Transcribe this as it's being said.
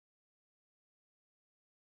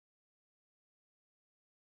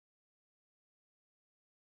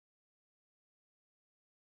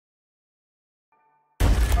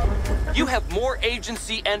You have more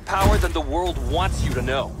agency and power than the world wants you to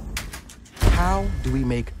know. How do we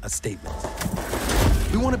make a statement?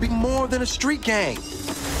 We want to be more than a street gang.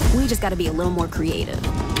 We just gotta be a little more creative.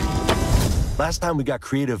 Last time we got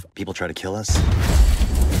creative, people tried to kill us.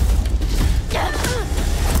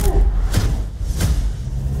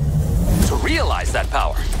 To realize that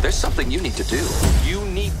power, there's something you need to do. You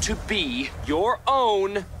need to be your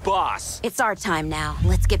own boss. It's our time now.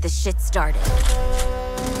 Let's get this shit started.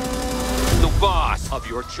 The boss of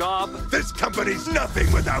your job This company's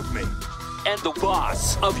nothing without me. and the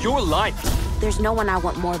boss of your life. There's no one I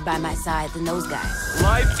want more by my side than those guys.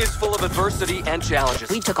 Life is full of adversity and challenges.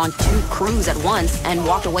 We took on 2 crews at once and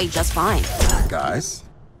walked away just fine. Guys,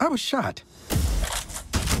 I was shot.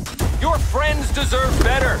 Your friends deserve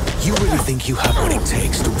better. You really think you have what it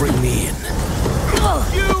takes to bring me in?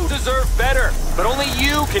 You deserve better. But only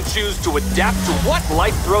you can choose to adapt to what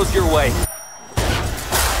life throws your way.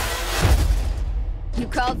 You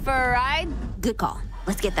called for a ride? Good call.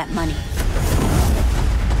 Let's get that money.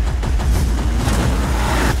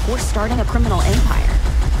 We're starting a criminal empire.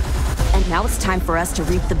 And now it's time for us to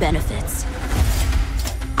reap the benefits.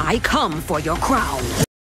 I come for your crown.